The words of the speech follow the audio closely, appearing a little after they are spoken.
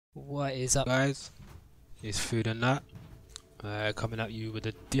What is up, guys? It's Food and That, coming at you with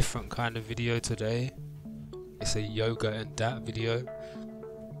a different kind of video today. It's a yoga and that video.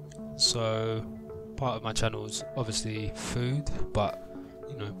 So part of my channel is obviously food, but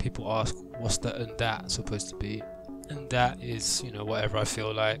you know, people ask what's the and that supposed to be, and that is, you know, whatever I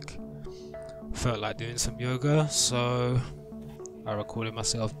feel like. Felt like doing some yoga, so I recorded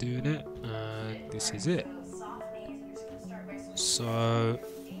myself doing it, and this is it. So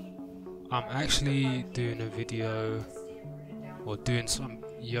I'm actually doing a video, or doing some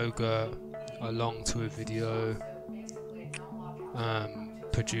yoga along to a video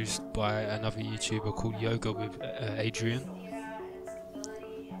produced by another YouTuber called Yoga with Adrian,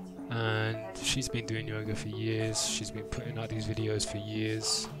 and she's been doing yoga for years. She's been putting out these videos for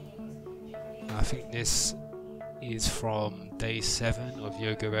years. I think this is from day 7 of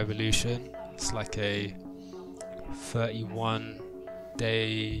Yoga Revolution. It's like a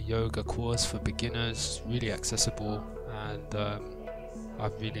 31-day yoga course for beginners, really accessible, and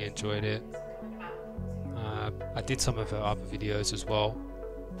I've really enjoyed it. I did some of her other videos as well,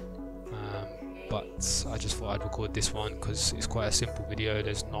 but I just thought I'd record this one because it's quite a simple video.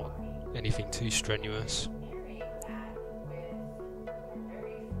 There's not anything too strenuous.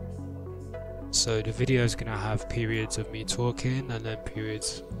 So the video is going to have periods of me talking and then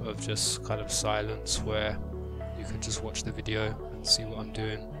periods of just kind of silence where you can just watch the video and see what I'm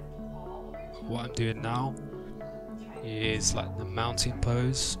doing. What I'm doing now is like the mountain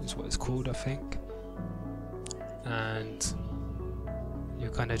pose is what it's called, I think, and you're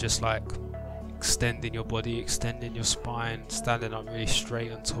kind of just like extending your body, extending your spine, standing up really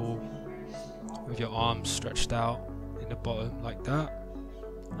straight and tall with your arms stretched out in the bottom like that.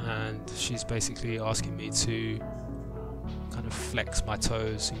 And she's basically asking me to kind of flex my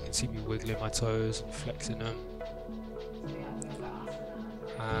toes, so you can see me wiggling my toes and flexing them,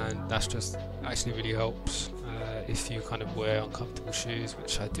 and that's just actually really helps if you kind of wear uncomfortable shoes,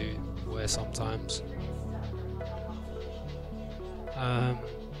 which I do wear sometimes.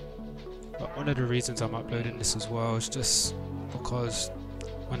 But one of the reasons I'm uploading this as well is just because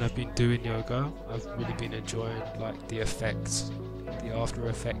when I've been doing yoga, I've really been enjoying like the effects, the after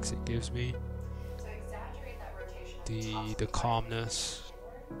effects it gives me, the calmness,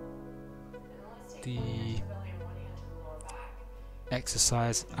 the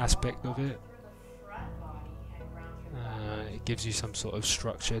exercise aspect of it. It gives you some sort of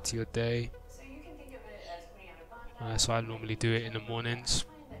structure to your day. So I normally do it in the mornings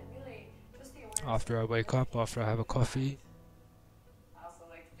after I wake up, after I have a coffee.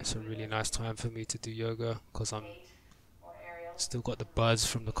 It's a really nice time for me to do yoga because I'm still got the buzz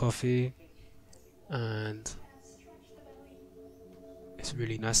from the coffee, and it's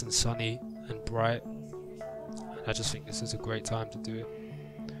really nice and sunny and bright, and I just think this is a great time to do it.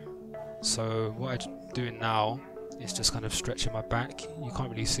 So what I'm doing now is just kind of stretching my back. You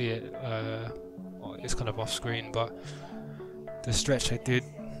can't really see it, it's kind of off screen, but the stretch I did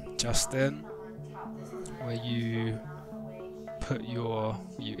just then, where you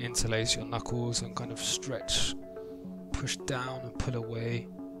interlace your knuckles and kind of stretch, push down and pull away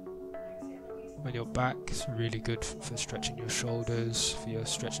when you're back, it's really good for stretching your shoulders, for your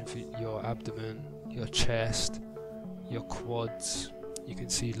stretching for your abdomen, your chest, your quads. You can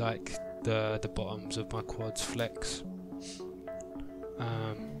see like the bottoms of my quads flex.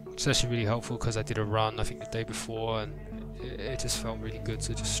 It's actually really helpful because I did a run I think the day before, and it just felt really good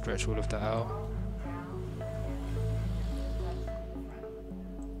to just stretch all of that out.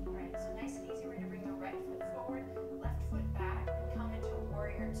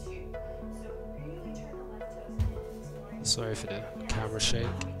 Sorry for the camera shake.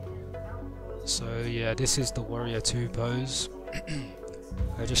 So yeah, this is the warrior 2 pose.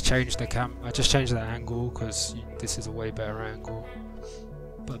 I just changed the angle because this is a way better angle.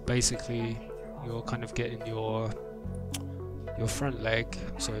 But basically, you're kind of getting your front leg,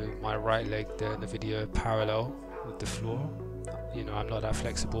 so my right leg there in the video, parallel with the floor. You know, I'm not that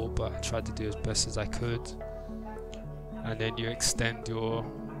flexible, but I tried to do as best as I could. And then you extend your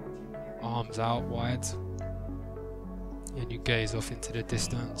arms out wide, and you gaze off into the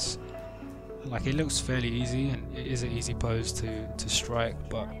distance. Like, it looks fairly easy, and it is an easy pose to strike,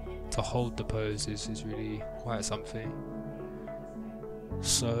 but to hold the pose is really quite something.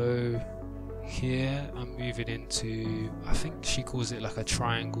 So here I'm moving into, I think she calls it like a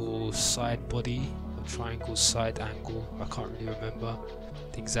triangle side body, a triangle side angle. I can't really remember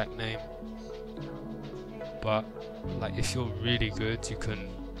the exact name, but like if you're really good, you can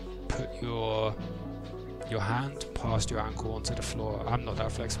put your hand past your ankle onto the floor. I'm not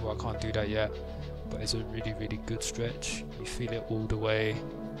that flexible, I can't do that yet, but it's a really good stretch. You feel it all the way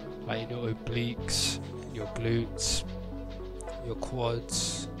like in your obliques, your glutes, your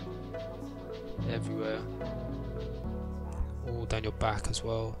quads, everywhere, all down your back as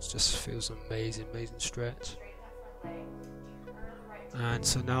well. It just feels amazing stretch. And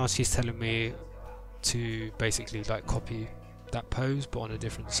so now she's telling me to basically like copy that pose but on a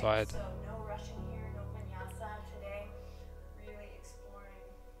different side.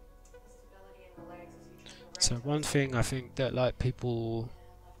 So one thing I think that like people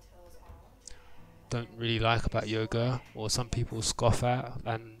don't really like about yoga, or some people scoff at,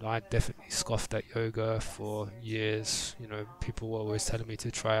 and I definitely scoffed at yoga for years. You know, people were always telling me to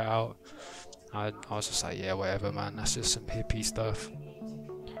try it out. I was just like, yeah, whatever, man. That's just some hippie stuff.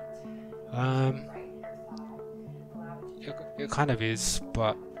 It kind of is,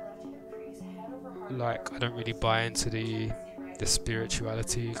 but like I don't really buy into the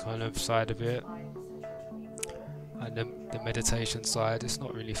spirituality kind of side of it, and the meditation side. It's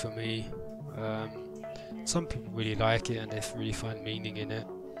not really for me. Some people really like it and they really find meaning in it,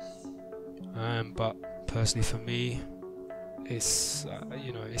 but personally for me, it's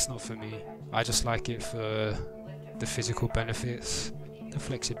it's not for me. I just like it for the physical benefits, the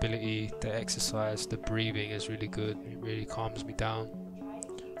flexibility, the exercise, the breathing is really good. It really calms me down.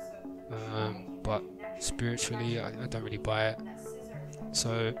 But spiritually, I don't really buy it.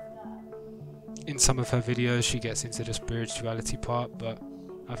 So in some of her videos she gets into the spirituality part, but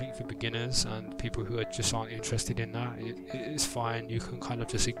I think for beginners and people who just aren't interested in that, it is fine. You can kind of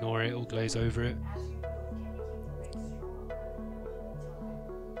just ignore it or glaze over it.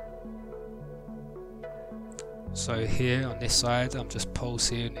 So here on this side, I'm just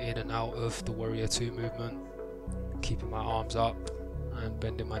pulsing in and out of the Warrior 2 movement, keeping my arms up and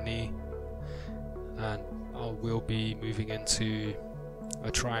bending my knee, and I will be moving into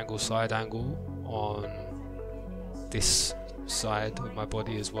a triangle side angle on this side of my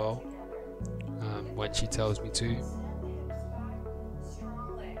body as well, when she tells me to.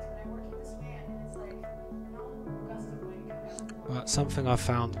 But something I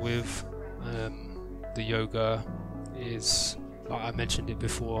found with the yoga is, like I mentioned it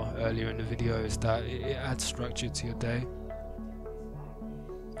before earlier in the video, is that it adds structure to your day.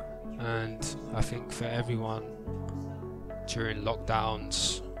 And I think for everyone during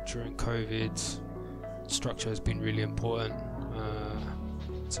lockdowns, during COVID, structure has been really important.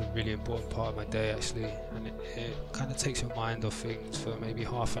 It's a really important part of my day actually, and it kind of takes your mind off things for maybe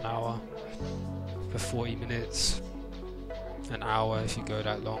half an hour, for 40 minutes, an hour if you go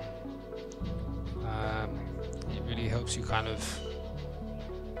that long. It really helps you kind of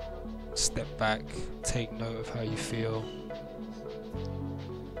step back, take note of how you feel,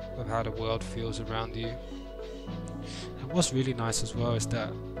 of how the world feels around you. And what's really nice as well is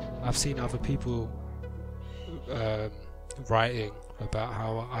that I've seen other people writing about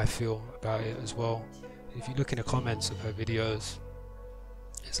how I feel about it as well. If you look in the comments of her videos,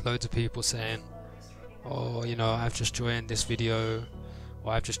 there's loads of people saying, oh, you know, I've just joined this video,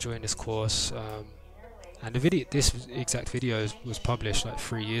 or I've just joined this course, and this exact video was published like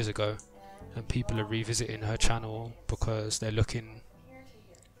 3 years ago, and people are revisiting her channel because they're looking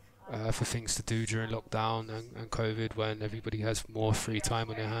for things to do during lockdown and COVID, when everybody has more free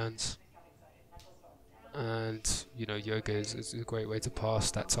time on their hands. And you know, yoga is a great way to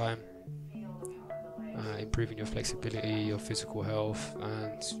pass that time, improving your flexibility, your physical health,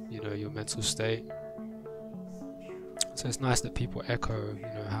 and you know, your mental state. So it's nice that people echo, you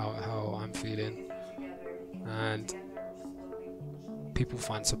know, how I'm feeling, and people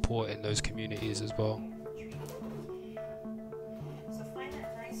find support in those communities as well.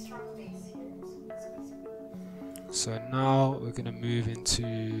 So now we're going to move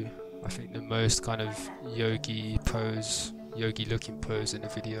into, I think, the most kind of yogi looking pose in the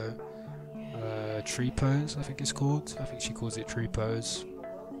video. Tree pose, I think it's called. I think she calls it tree pose.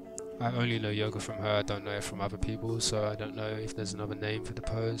 I only know yoga from her, I don't know it from other people, so I don't know if there's another name for the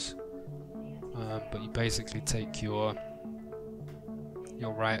pose. But you basically take your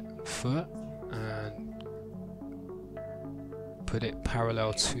right foot and put it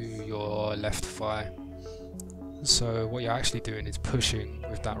parallel to your left thigh. So what you're actually doing is pushing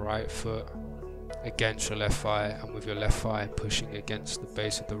with that right foot against your left thigh, and with your left thigh pushing against the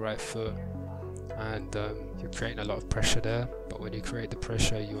base of the right foot, and you're creating a lot of pressure there. But when you create the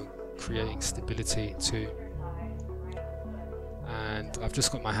pressure, you're creating stability too. And I've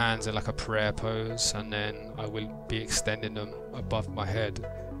just got my hands in like a prayer pose, and then I will be extending them above my head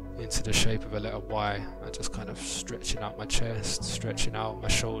into the shape of a letter Y, and just kind of stretching out my chest, stretching out my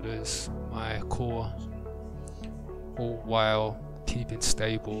shoulders, my core, all while keeping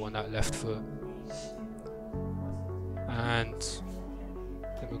stable on that left foot. And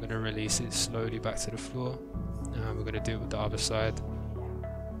Then we're going to release it slowly back to the floor, and we're going to do it with the other side,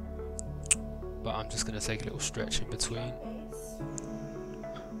 but I'm just going to take a little stretch in between.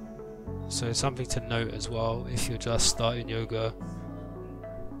 So something to note as well, if you're just starting yoga,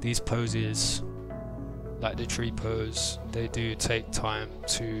 these poses, like the tree pose, they do take time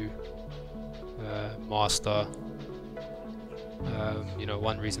to master. You know,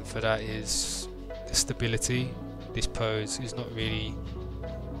 one reason for that is the stability. This pose is not really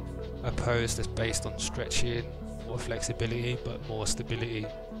a pose that's based on stretching or flexibility, but more stability.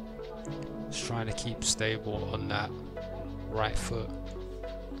 Just trying to keep stable on that right foot,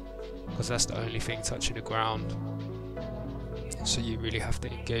 because that's the only thing touching the ground. So you really have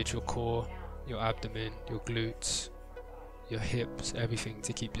to engage your core, your abdomen, your glutes, your hips, everything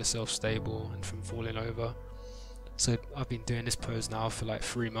to keep yourself stable and from falling over. So I've been doing this pose now for like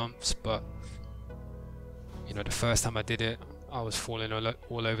 3 months, but you know, the first time I did it, I was falling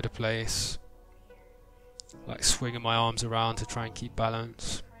all over the place, like swinging my arms around to try and keep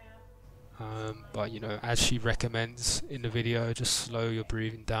balance. But you know, as she recommends in the video, just slow your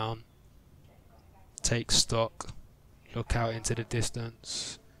breathing down, take stock, look out into the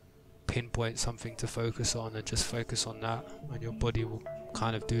distance, pinpoint something to focus on, and just focus on that, and your body will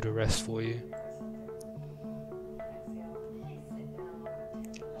kind of do the rest for you.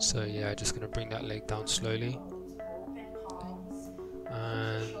 So yeah, just going to bring that leg down slowly,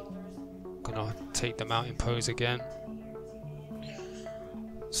 and going to take the mountain pose again.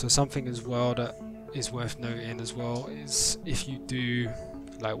 So something as well that is worth noting as well is if you do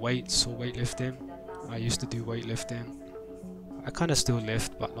like weights or weightlifting. I used to do weightlifting. I kind of still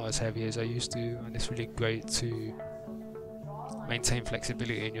lift, but not as heavy as I used to, and it's really great to maintain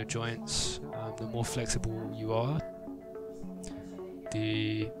flexibility in your joints. The more flexible you are,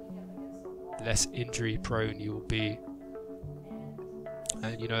 the less injury prone you will be.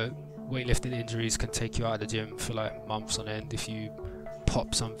 And you know, weightlifting injuries can take you out of the gym for like months on end. If you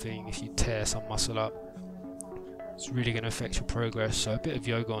pop something, if you tear some muscle up, it's really going to affect your progress. So a bit of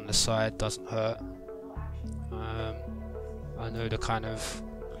yoga on the side doesn't hurt. I know the kind of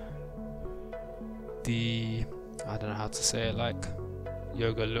I don't know how to say it, like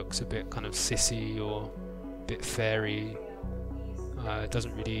yoga looks a bit kind of sissy or a bit fairy. It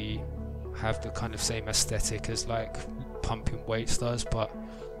doesn't really have the kind of same aesthetic as like pumping weights does, but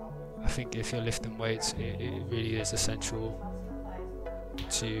I think if you're lifting weights, it really is essential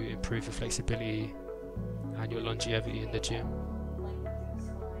to improve your flexibility and your longevity in the gym.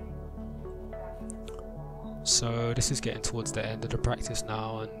 So this is getting towards the end of the practice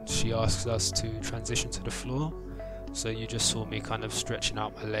now, and she asks us to transition to the floor. So you just saw me kind of stretching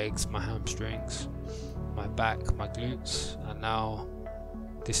out my legs, my hamstrings, my back, my glutes, and now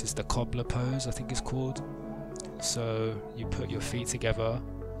this is the cobbler pose, I think it's called. So you put your feet together,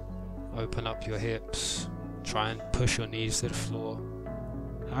 open up your hips, try and push your knees to the floor.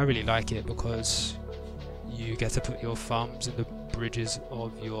 I really like it because you get to put your thumbs in the bridges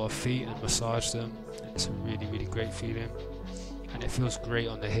of your feet and massage them. It's a really, really great feeling, and it feels great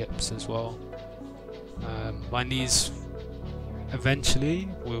on the hips as well. My knees eventually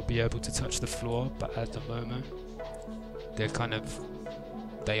will be able to touch the floor, but at the moment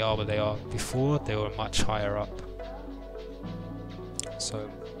they are where they are. Before they were much higher up,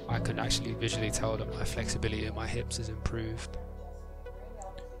 so I can actually visually tell that my flexibility in my hips has improved.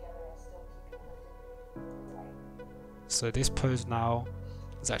 So this pose now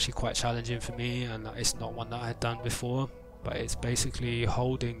is actually quite challenging for me, and it's not one that I had done before, but it's basically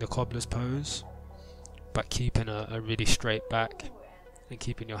holding the cobbler's pose but keeping a really straight back and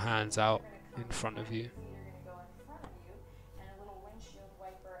keeping your hands out in front of you.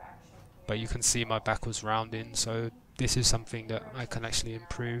 But you can see my back was rounding, so this is something that I can actually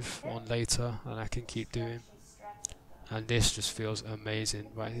improve on later and I can keep doing. And this just feels amazing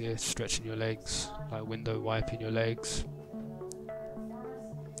right here, stretching your legs, like window wiping your legs.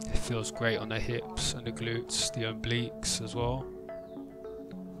 It feels great on the hips and the glutes, the obliques as well.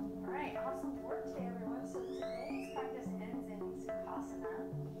 Alright, awesome work today everyone. So today's practice ends in Sukhasana,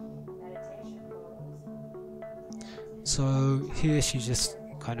 meditation pose. So here she's just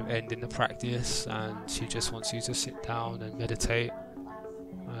kind of ending the practice and she just wants you to sit down and meditate.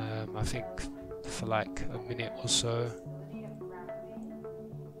 I think for like a minute or so,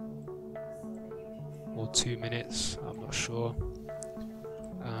 or 2 minutes, I'm not sure.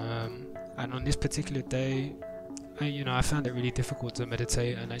 And on this particular day, I found it really difficult to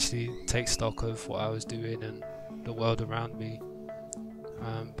meditate and actually take stock of what I was doing and the world around me.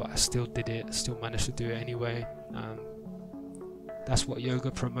 But I still did it, still managed to do it anyway. That's what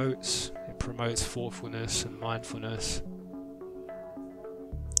yoga promotes. It promotes thoughtfulness and mindfulness.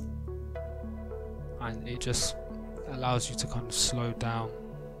 and it just allows you to kind of slow down,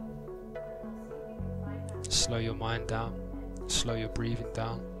 slow your mind down, slow your breathing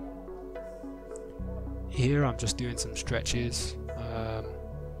down. Here I'm just doing some stretches.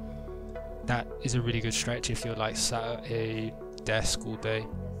 That is a really good stretch if you're like sat at a desk all day,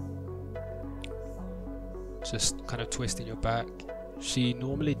 just kind of twisting your back. She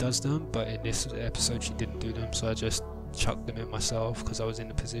normally does them, but in this episode she didn't do them, so I just chucked them in myself because I was in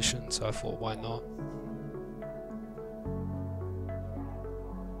the position, so I thought, why not?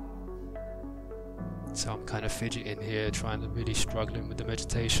 So I'm kind of fidgeting here, really struggling with the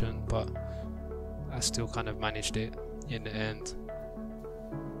meditation, but I still kind of managed it in the end.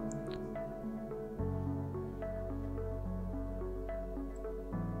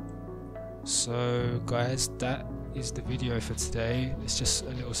 So guys, that is the video for today. It's just a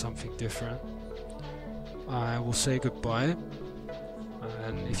little something different. I will say goodbye,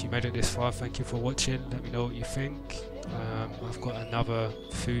 and if you made it this far, thank you for watching. Let me know what you think. I've got another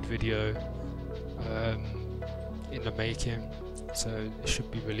food video in the making, so it should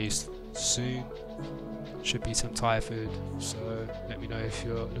be released soon. Should be some Thai food, so let me know if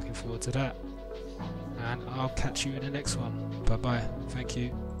you're looking forward to that, and I'll catch you in the next one. Bye bye, thank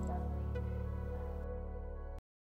you.